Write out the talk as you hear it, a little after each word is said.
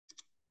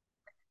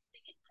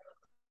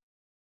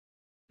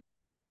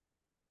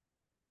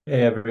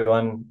Hey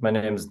everyone, my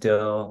name's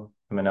Dill.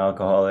 I'm an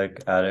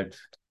alcoholic addict.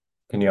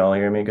 Can you all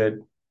hear me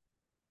good?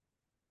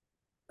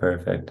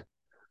 Perfect.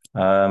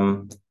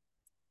 Um,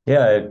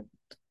 yeah,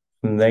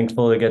 I'm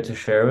thankful to get to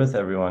share with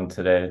everyone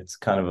today. It's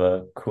kind of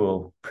a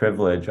cool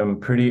privilege. I'm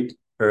pretty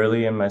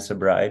early in my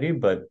sobriety,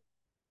 but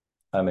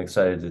I'm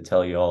excited to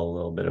tell you all a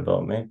little bit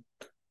about me.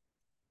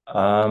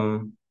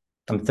 Um,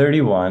 I'm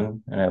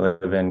 31 and I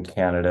live in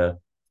Canada,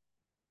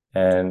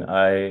 and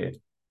I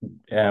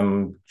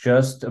am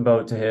just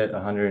about to hit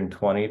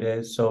 120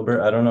 days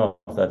sober. I don't know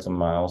if that's a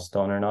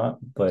milestone or not,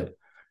 but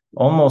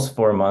almost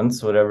 4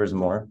 months, whatever's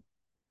more.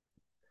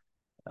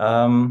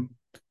 Um,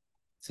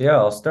 so yeah,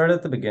 I'll start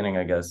at the beginning,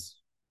 I guess.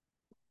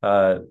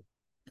 Uh,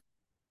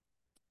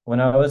 when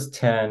I was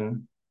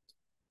 10,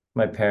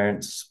 my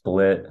parents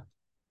split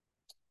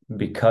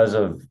because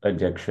of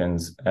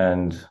addictions.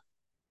 And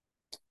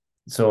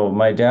so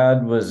my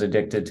dad was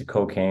addicted to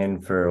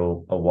cocaine for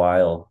a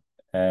while,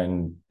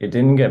 and it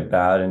didn't get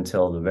bad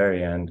until the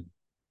very end.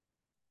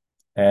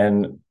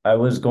 And I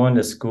was going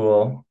to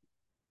school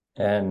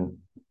and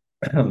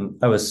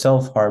I was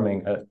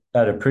self-harming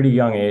at a pretty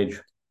young age.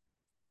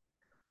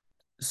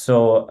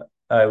 So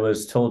I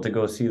was told to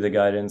go see the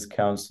guidance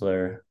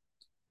counselor,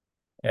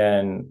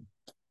 and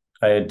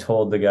I had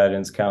told the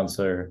guidance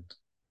counselor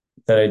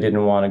that I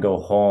didn't want to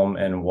go home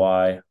and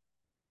why.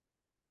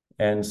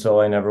 And so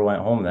I never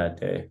went home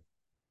that day.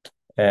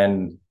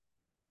 And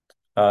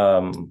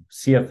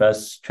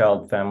CFS,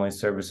 Child Family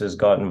Services,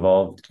 got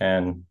involved,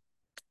 and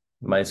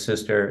my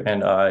sister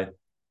and I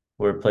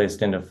were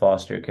placed into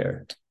foster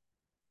care.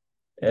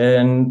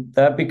 And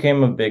that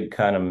became a big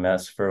kind of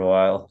mess for a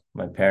while.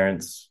 My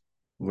parents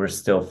were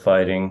still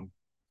fighting,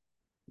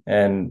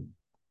 and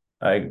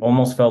I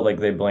almost felt like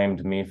they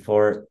blamed me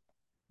for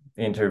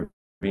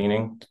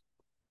intervening.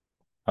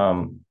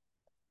 Um,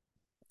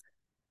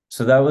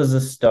 so that was the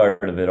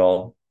start of it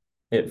all.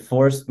 It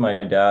forced my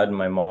dad and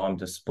my mom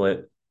to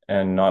split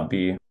and not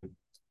be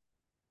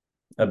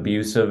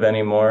abusive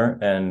anymore.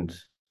 And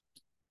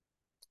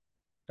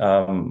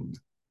um,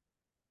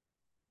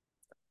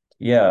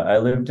 yeah, I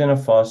lived in a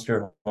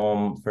foster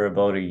home for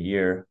about a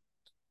year.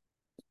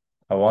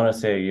 I want to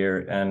say a year,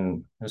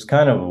 and it was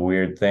kind of a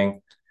weird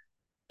thing.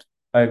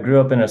 I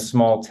grew up in a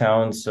small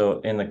town,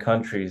 so in the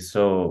country,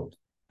 so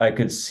I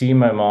could see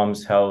my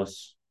mom's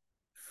house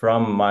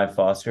from my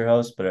foster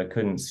house, but I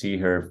couldn't see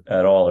her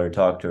at all or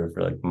talk to her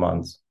for like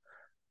months.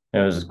 It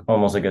was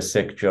almost like a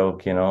sick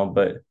joke,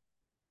 but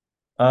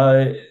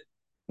uh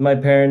my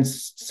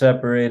parents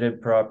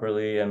separated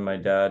properly, and my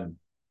dad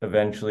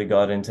eventually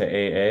got into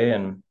AA,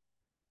 and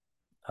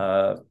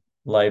uh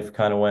life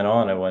kind of went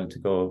on.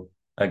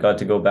 I got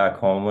to go back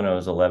home when I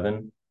was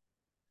 11,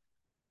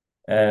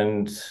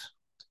 and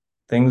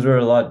things were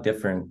a lot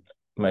different.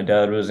 My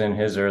dad was in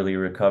his early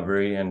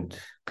recovery, and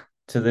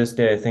to this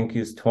day, I think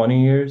he's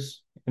 20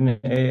 years in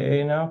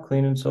AA now,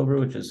 clean and sober,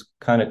 which is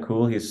kind of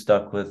cool. He's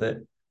stuck with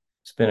it.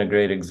 It's been a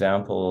great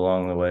example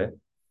along the way.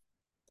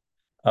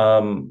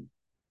 Um,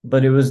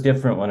 but it was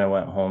different when I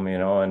went home,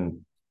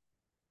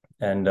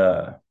 and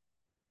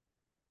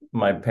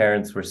my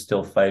parents were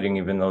still fighting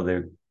even though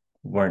they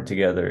weren't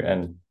together.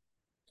 And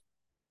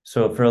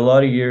so for a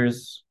lot of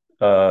years,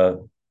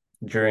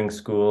 during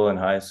school and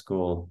high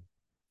school,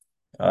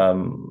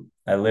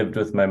 I lived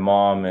with my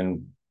mom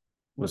and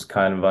was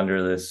kind of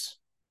under this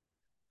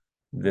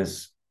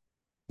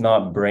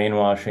not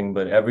brainwashing,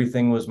 but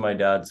everything was my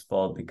dad's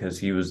fault because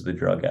he was the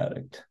drug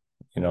addict.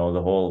 The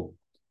whole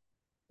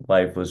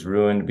life was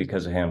ruined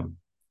because of him.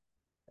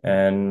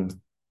 And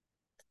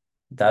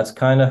that's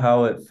kind of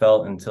how it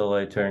felt until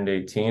I turned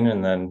 18.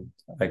 And then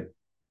I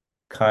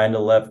kind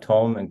of left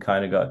home and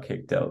kind of got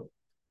kicked out.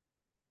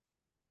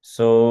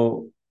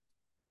 So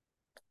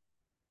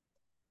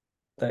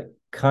that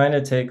kind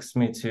of takes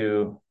me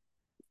to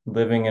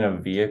living in a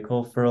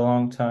vehicle for a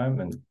long time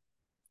and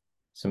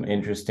some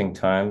interesting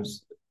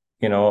times,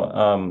 you know,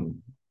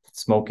 um,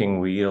 smoking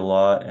weed a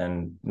lot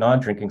and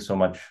not drinking so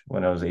much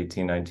when I was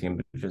 18, 19,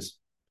 but just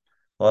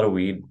a lot of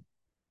weed.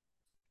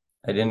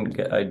 I didn't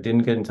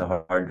get into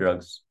hard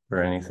drugs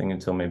or anything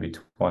until maybe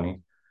 20.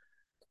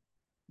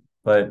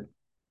 But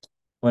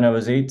when I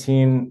was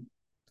 18,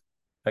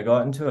 I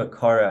got into a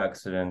car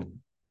accident,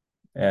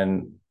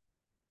 and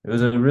it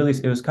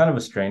was kind of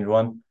a strange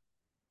one.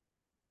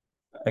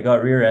 I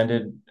got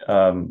rear-ended.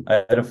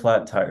 I had a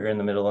flat tire in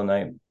the middle of the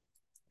night,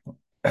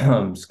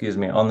 excuse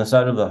me, on the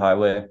side of the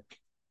highway.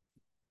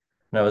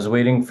 And I was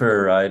waiting for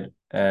a ride,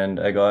 and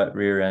I got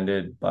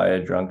rear-ended by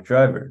a drunk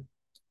driver.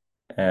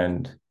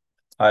 And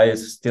I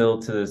still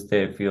to this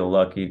day feel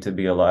lucky to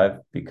be alive,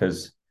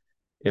 because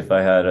if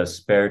I had a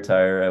spare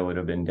tire, I would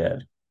have been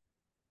dead,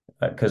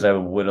 because I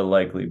would have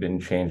likely been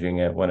changing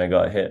it when I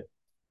got hit.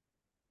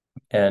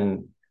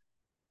 And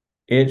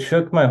it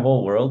shook my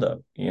whole world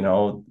up,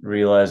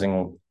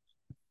 realizing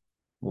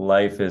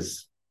life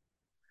is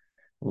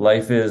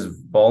life is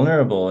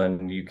vulnerable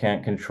and you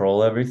can't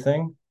control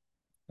everything.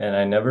 And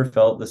I never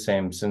felt the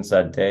same since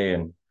that day.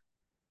 And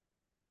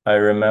I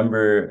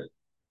remember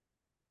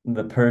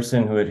the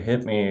person who had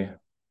hit me,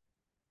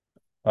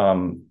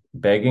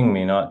 begging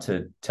me not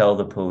to tell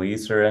the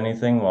police or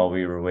anything while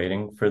we were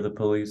waiting for the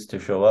police to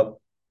show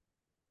up.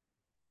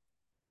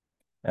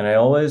 And I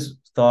always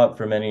thought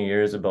for many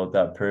years about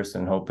that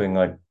person, hoping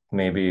like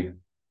maybe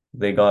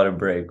they got a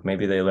break,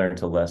 maybe they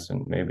learned a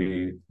lesson,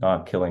 maybe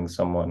not killing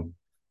someone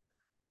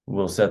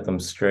will set them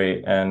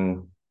straight.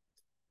 And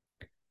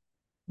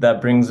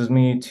that brings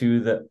me to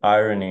the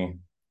irony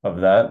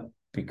of that,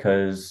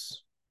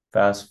 because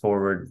fast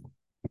forward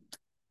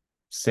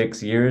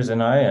 6 years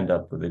and I end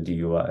up with a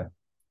DUI.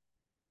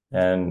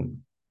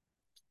 And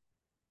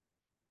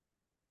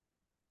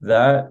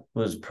that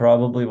was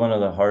probably one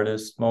of the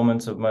hardest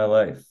moments of my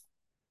life,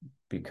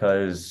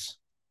 because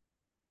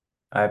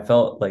I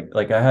felt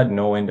like I had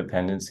no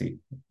independency,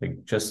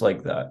 like just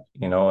like that,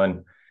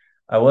 and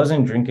I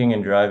wasn't drinking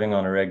and driving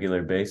on a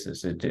regular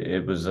basis.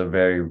 It was a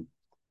very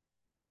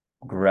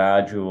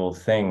gradual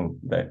thing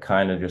that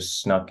kind of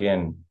just snuck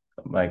in.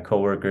 My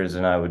coworkers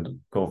and I would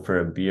go for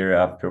a beer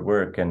after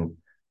work, and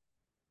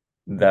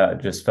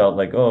that just felt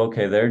like, oh,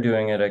 okay, they're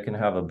doing it. I can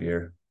have a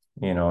beer,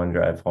 and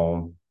drive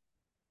home.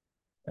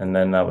 And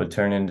then that would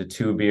turn into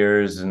two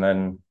beers, and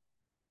then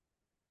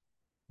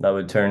that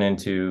would turn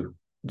into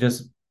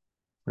just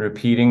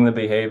repeating the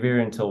behavior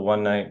until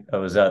one night I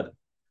was at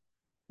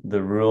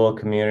the rural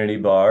community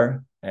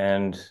bar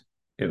and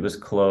it was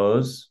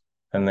closed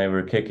and they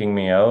were kicking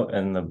me out,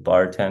 and the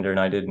bartender and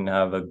I didn't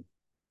have an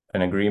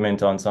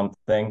agreement on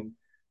something.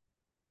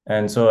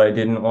 And so I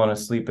didn't want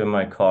to sleep in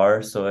my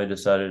car. So I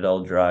decided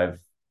I'll drive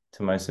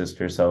to my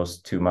sister's house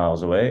 2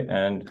 miles away,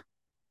 and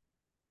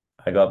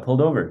I got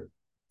pulled over.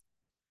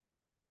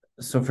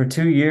 So for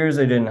 2 years,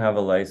 I didn't have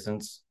a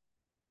license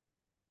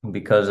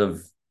because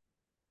of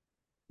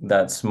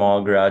that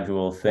small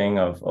gradual thing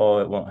of, oh,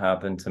 it won't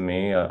happen to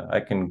me.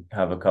 I can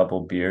have a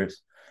couple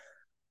beers.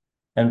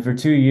 And for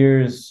 2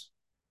 years,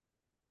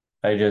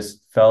 I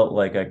just felt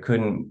like I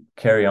couldn't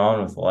carry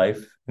on with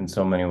life in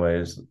so many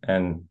ways.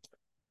 And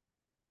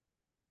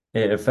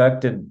it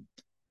affected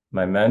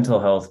my mental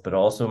health, but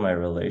also my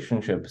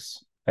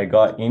relationships. I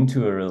got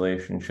into a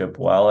relationship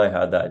while I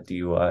had that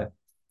DUI,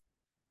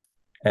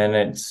 and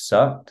it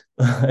sucked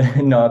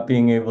not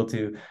being able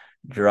to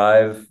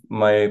drive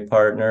my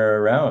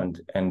partner around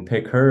and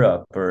pick her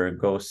up or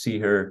go see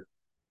her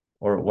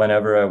or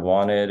whenever I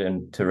wanted,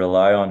 and to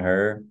rely on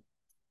her.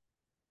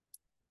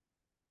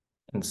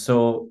 And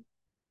so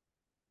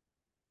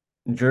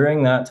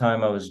during that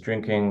time, I was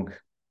drinking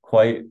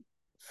quite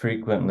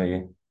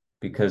frequently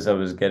because I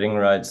was getting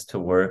rides to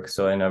work.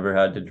 So I never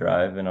had to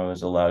drive and I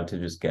was allowed to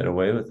just get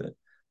away with it.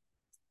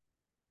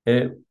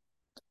 It,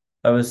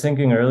 I was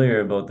thinking earlier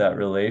about that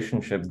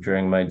relationship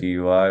during my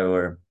DUI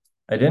where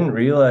I didn't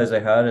realize I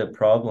had a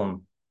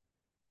problem.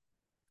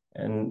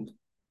 And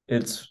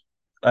it's,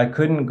 I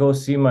couldn't go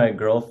see my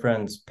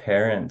girlfriend's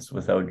parents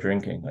without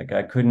drinking. Like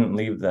I couldn't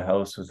leave the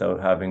house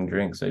without having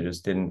drinks. I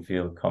just didn't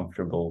feel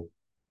comfortable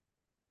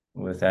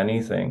with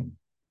anything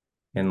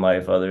in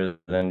life other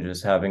than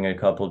just having a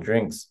couple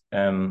drinks.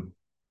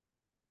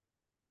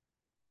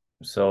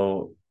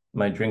 So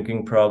my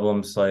drinking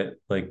problems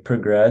like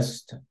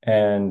progressed,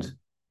 and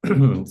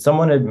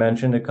someone had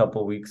mentioned a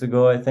couple weeks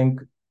ago, I think,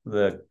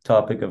 the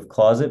topic of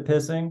closet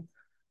pissing.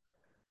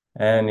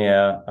 And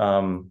yeah,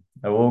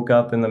 I woke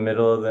up in the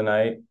middle of the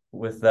night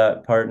with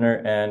that partner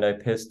and I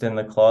pissed in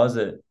the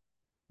closet,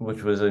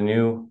 which was a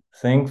new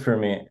thing for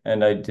me,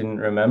 and I didn't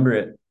remember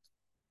it.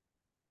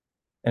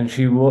 And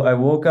I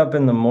woke up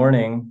in the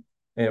morning.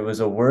 It was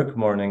a work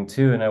morning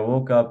too, and I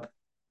woke up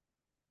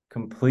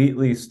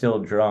completely still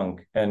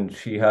drunk, and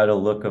she had a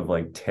look of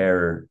like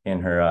terror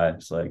in her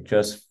eyes, like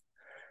just.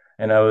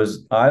 And I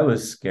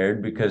was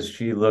scared because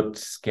she looked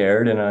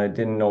scared, and I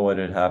didn't know what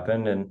had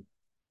happened. And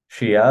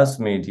she asked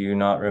me, "Do you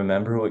not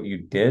remember what you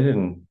did?"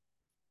 And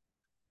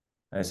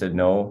I said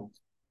no.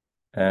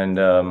 And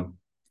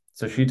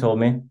so she told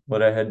me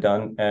what I had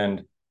done,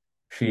 and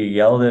she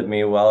yelled at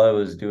me while I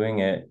was doing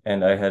it,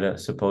 and I had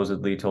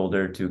supposedly told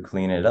her to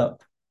clean it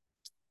up.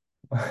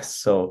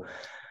 So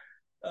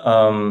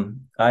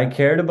I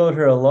cared about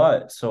her a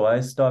lot. So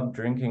I stopped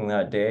drinking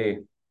that day,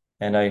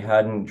 and I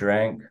hadn't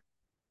drank.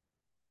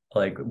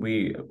 Like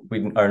we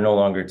are no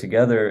longer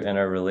together, and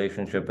our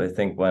relationship, I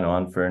think, went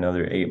on for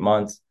another 8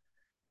 months.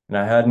 And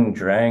I hadn't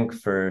drank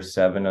for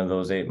 7 of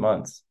those 8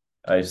 months.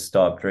 I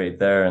stopped right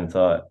there and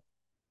thought,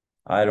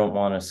 I don't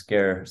want to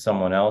scare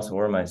someone else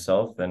or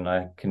myself, and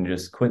I can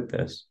just quit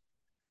this.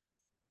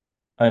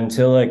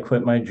 Until I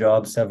quit my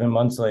job 7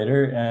 months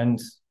later and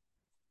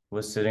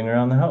was sitting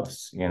around the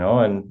house,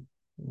 and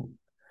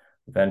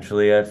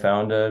eventually I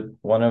found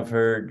one of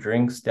her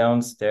drinks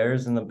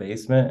downstairs in the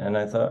basement, and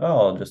I thought,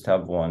 oh, I'll just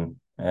have one.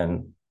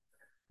 And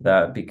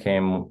that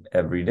became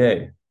every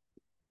day.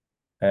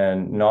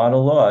 And not a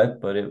lot,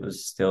 but it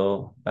was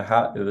still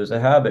it was a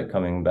habit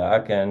coming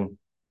back. And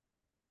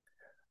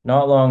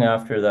not long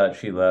after that,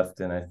 she left,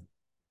 and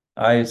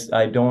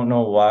I don't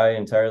know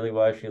entirely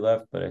why she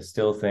left, but I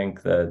still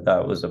think that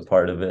that was a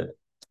part of it.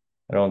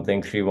 I don't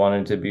think she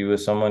wanted to be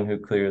with someone who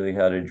clearly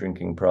had a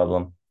drinking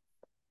problem.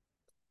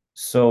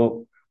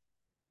 So,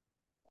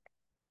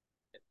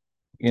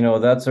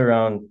 that's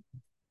around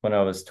when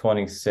I was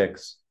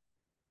 26.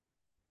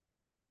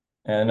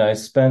 And I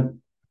spent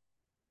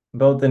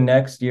about the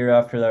next year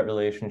after that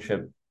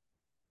relationship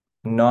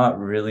not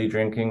really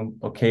drinking,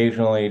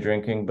 occasionally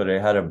drinking, but I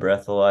had a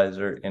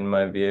breathalyzer in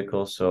my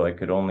vehicle, so I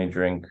could only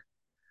drink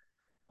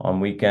on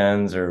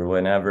weekends or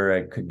whenever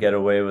I could get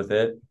away with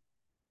it.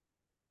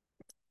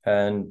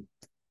 And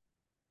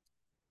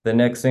the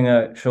next thing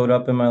that showed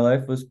up in my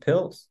life was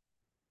pills,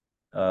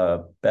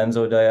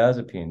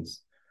 benzodiazepines.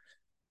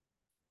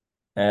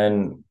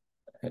 And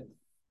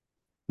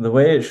the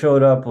way it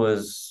showed up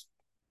was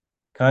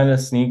kind of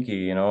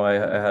sneaky. I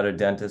had a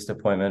dentist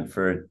appointment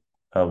for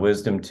a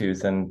wisdom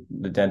tooth, and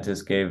the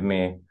dentist gave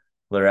me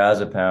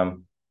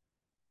lorazepam,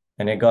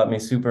 and it got me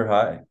super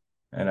high.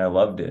 And I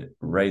loved it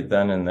right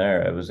then and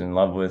there. I was in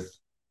love with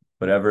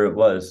whatever it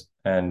was.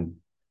 And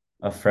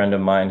a friend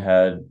of mine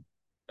had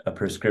a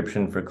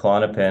prescription for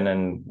Klonopin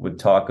and would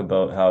talk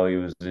about how he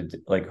was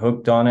like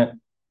hooked on it.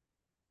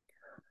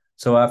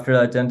 So after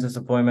that dentist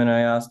appointment,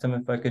 I asked him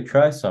if I could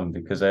try some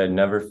because I had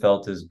never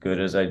felt as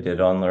good as I did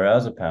on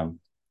lorazepam.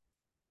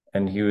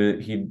 And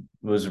he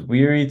was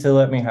weary to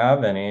let me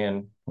have any,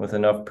 and with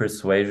enough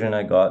persuasion,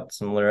 I got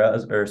some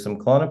some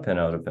Klonopin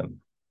out of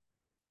him.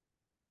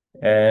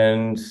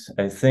 And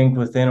I think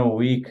within a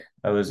week,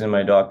 I was in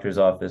my doctor's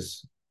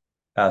office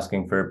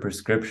asking for a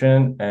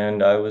prescription,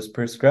 and I was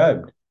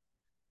prescribed.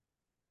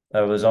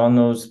 I was on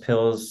those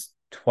pills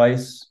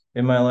twice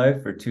in my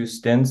life for two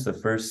stints. The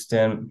first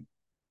stint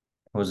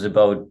was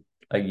about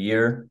a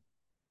year.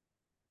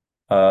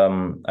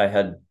 I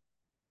had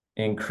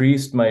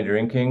increased my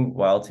drinking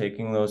while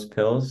taking those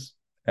pills,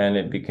 and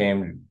it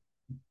became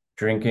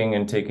drinking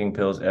and taking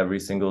pills every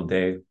single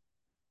day.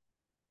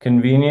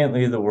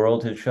 Conveniently, the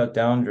world had shut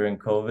down during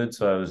COVID,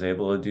 so I was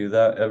able to do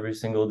that every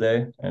single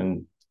day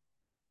and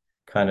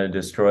kind of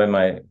destroy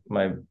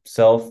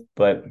myself.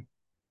 But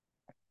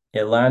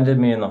it landed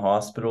me in the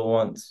hospital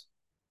once,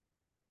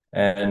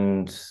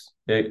 and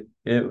it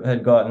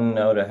had gotten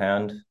out of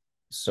hand.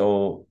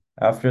 So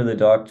after the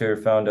doctor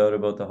found out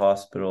about the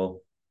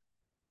hospital,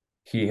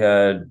 he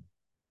had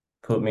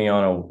put me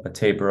on a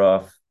taper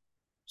off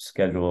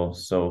schedule.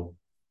 So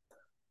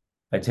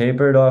I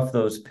tapered off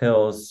those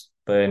pills,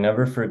 but I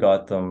never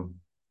forgot them.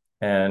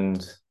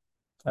 And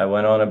I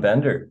went on a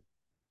bender.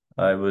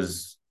 I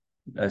was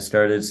I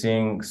started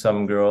seeing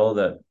some girl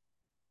that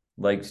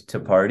liked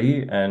to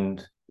party,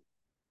 and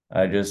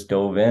I just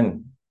dove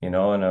in, and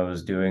I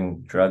was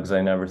doing drugs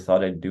I never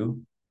thought I'd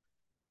do.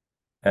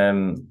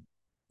 And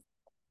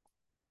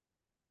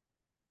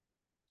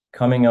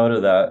coming out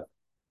of that,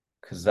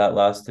 because that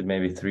lasted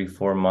maybe 3,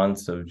 4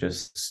 months of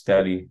just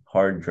steady,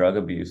 hard drug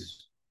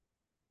abuse.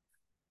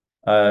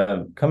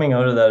 Coming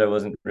out of that, it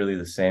wasn't really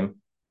the same.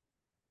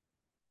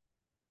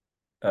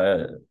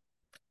 Uh,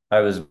 I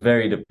was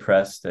very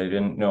depressed. I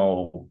didn't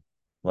know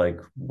like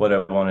what I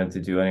wanted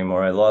to do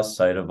anymore. I lost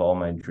sight of all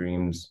my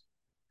dreams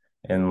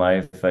in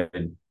life. I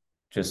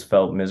just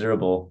felt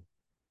miserable.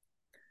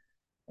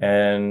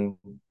 And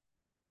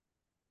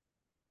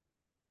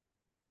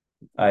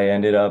I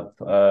ended up,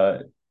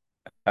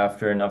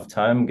 after enough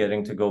time,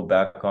 getting to go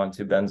back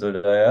onto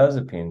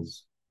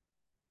benzodiazepines.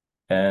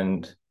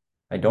 And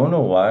I don't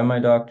know why my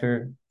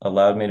doctor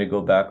allowed me to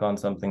go back on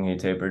something he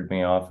tapered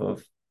me off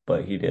of,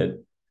 but he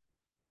did.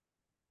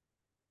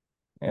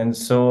 And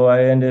so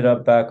I ended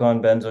up back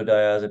on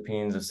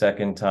benzodiazepines a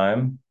second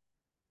time.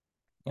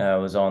 I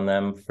was on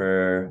them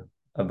for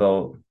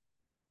about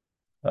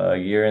a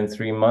year and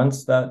 3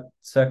 months that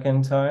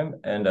second time,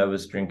 and I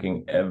was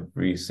drinking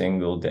every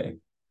single day.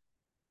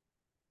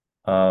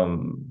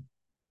 Um,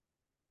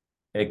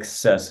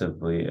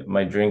 Excessively.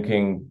 My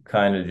drinking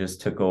kind of just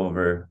took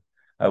over.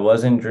 I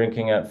wasn't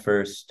drinking at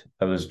first.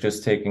 I was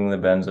just taking the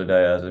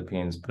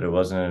benzodiazepines, but it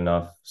wasn't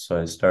enough. So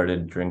I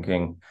started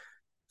drinking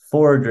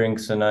 4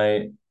 drinks a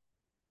night,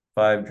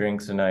 5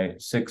 drinks a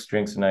night, 6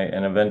 drinks a night,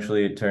 and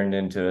eventually it turned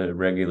into a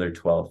regular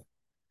 12.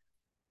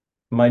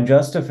 My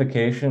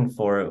justification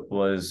for it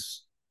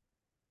was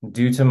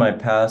due to my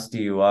past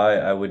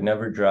DUI, I would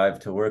never drive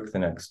to work the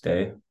next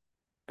day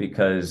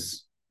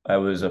because I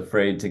was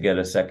afraid to get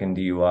a second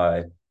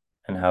DUI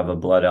and have a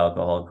blood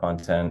alcohol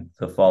content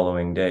the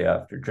following day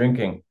after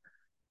drinking.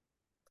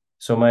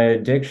 So my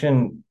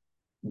addiction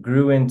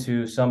grew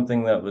into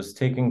something that was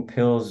taking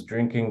pills,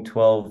 drinking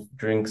 12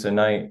 drinks a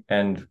night,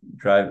 and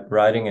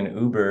riding an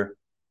Uber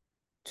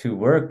to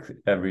work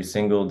every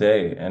single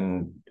day.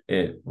 And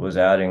it was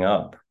adding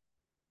up.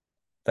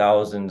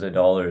 Thousands of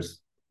dollars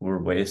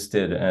were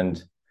wasted,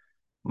 and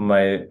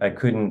I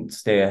couldn't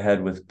stay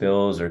ahead with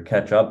bills or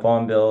catch up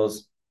on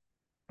bills.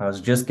 I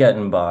was just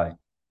getting by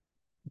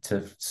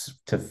to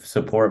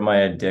support my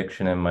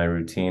addiction and my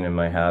routine and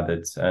my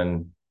habits.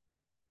 And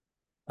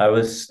I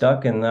was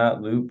stuck in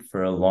that loop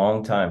for a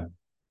long time,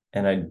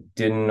 and I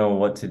didn't know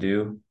what to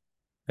do.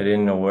 I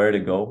didn't know where to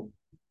go.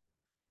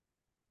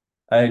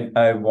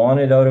 I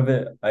wanted out of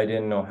it. I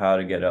didn't know how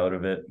to get out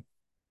of it.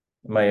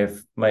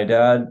 My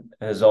dad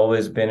has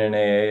always been in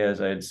AA,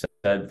 as I had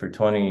said, for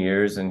 20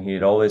 years, and he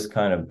had always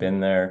kind of been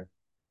there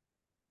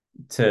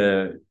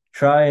to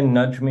try and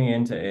nudge me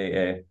into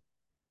AA.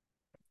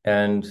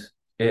 and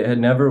it had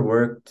never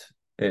worked.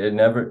 It had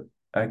never,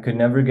 I could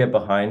never get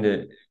behind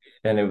it.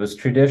 And it was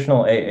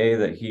traditional AA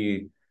that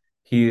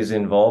he's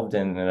involved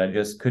in, and I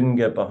just couldn't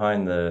get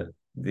behind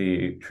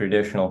the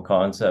traditional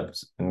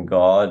concepts and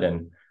God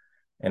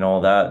and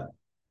all that.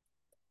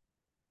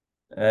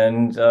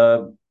 And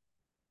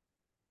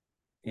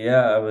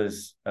yeah, I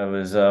was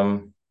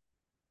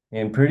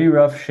in pretty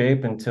rough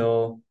shape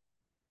until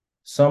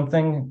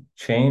something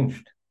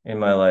changed in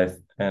my life,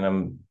 and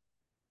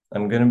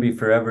I'm gonna be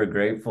forever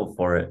grateful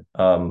for it.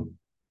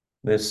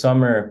 This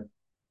summer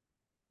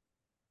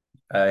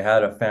I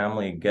had a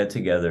family get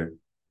together,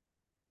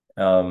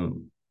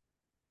 um,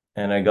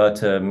 and I got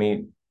to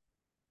meet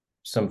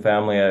some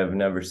family I've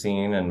never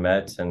seen and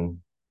met, and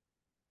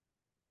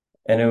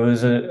it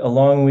was a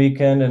long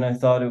weekend, and I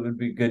thought it would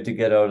be good to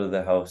get out of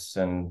the house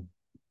and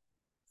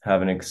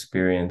have an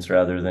experience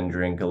rather than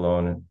drink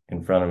alone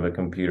in front of a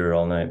computer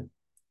all night.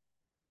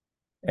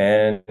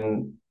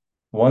 And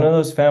one of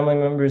those family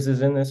members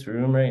is in this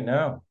room right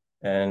now.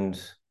 And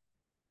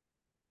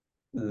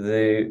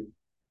the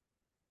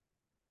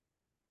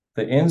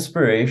the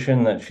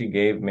inspiration that she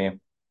gave me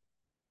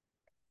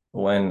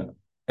when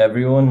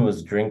everyone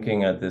was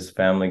drinking at this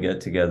family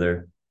get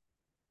together,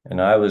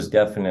 and I was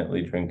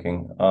definitely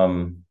drinking,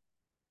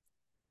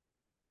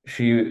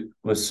 she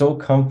was so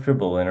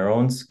comfortable in her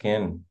own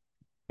skin,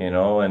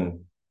 and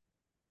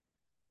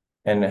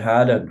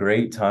had a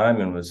great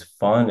time and was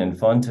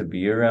fun to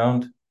be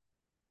around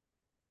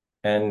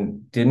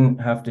and didn't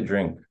have to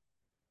drink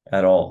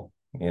at all,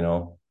 you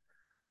know.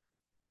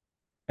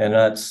 And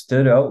that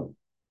stood out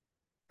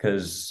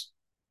because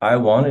I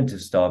wanted to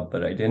stop,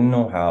 but I didn't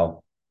know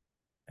how.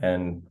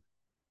 And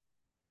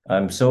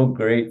I'm so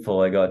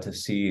grateful I got to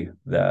see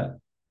that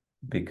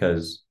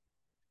because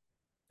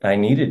I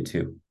needed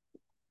to.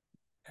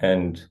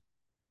 And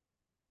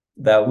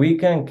that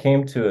weekend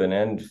came to an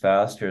end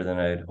faster than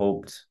I had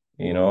hoped,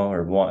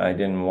 I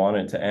didn't want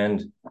it to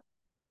end.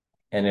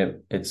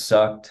 And it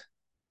sucked.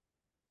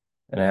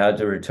 And I had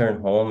to return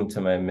home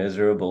to my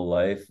miserable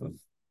life of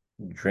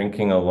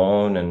drinking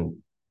alone and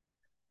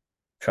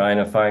trying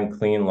to find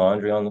clean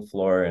laundry on the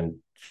floor and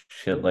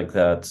shit like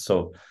that.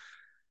 So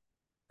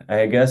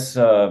I guess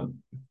I'm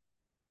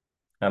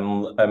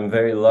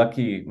very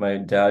lucky. My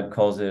dad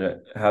calls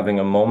it having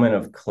a moment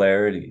of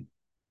clarity,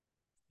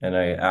 and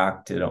I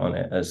acted on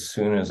it as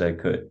soon as I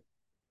could.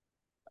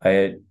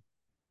 I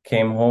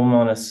came home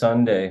on a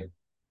Sunday.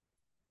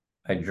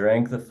 I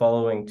drank the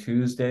following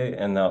Tuesday,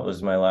 and that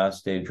was my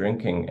last day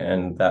drinking.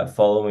 And that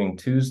following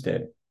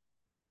Tuesday,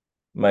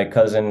 my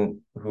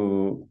cousin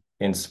who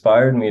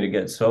inspired me to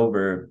get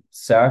sober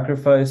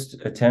sacrificed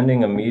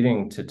attending a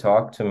meeting to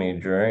talk to me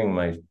during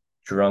my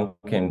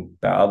drunken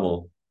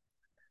babble.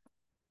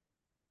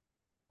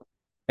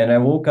 And I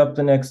woke up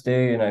the next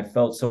day and I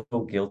felt so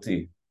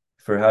guilty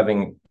for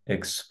having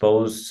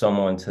exposed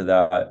someone to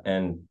that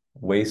and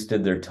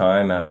wasted their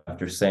time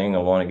after saying I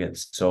want to get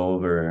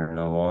sober and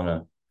I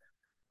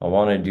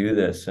want to do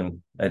this,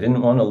 and I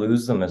didn't want to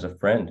lose them as a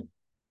friend.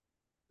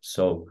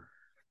 So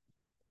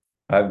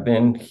I've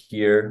been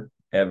here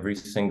every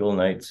single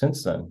night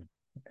since then,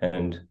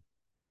 and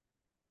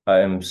I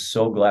am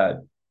so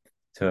glad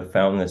to have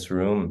found this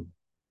room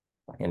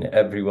and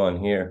everyone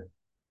here.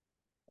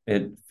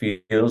 It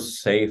feels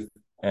safe,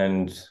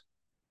 and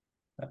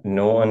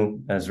no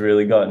one has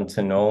really gotten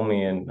to know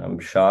me, and I'm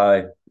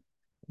shy,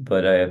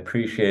 but I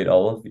appreciate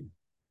all of you.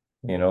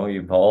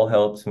 You've all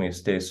helped me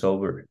stay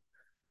sober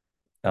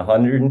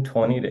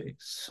 120 days.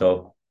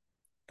 So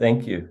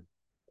thank you.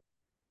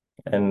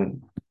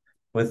 And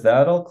with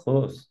that, I'll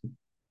close.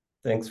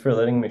 Thanks for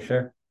letting me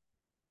share.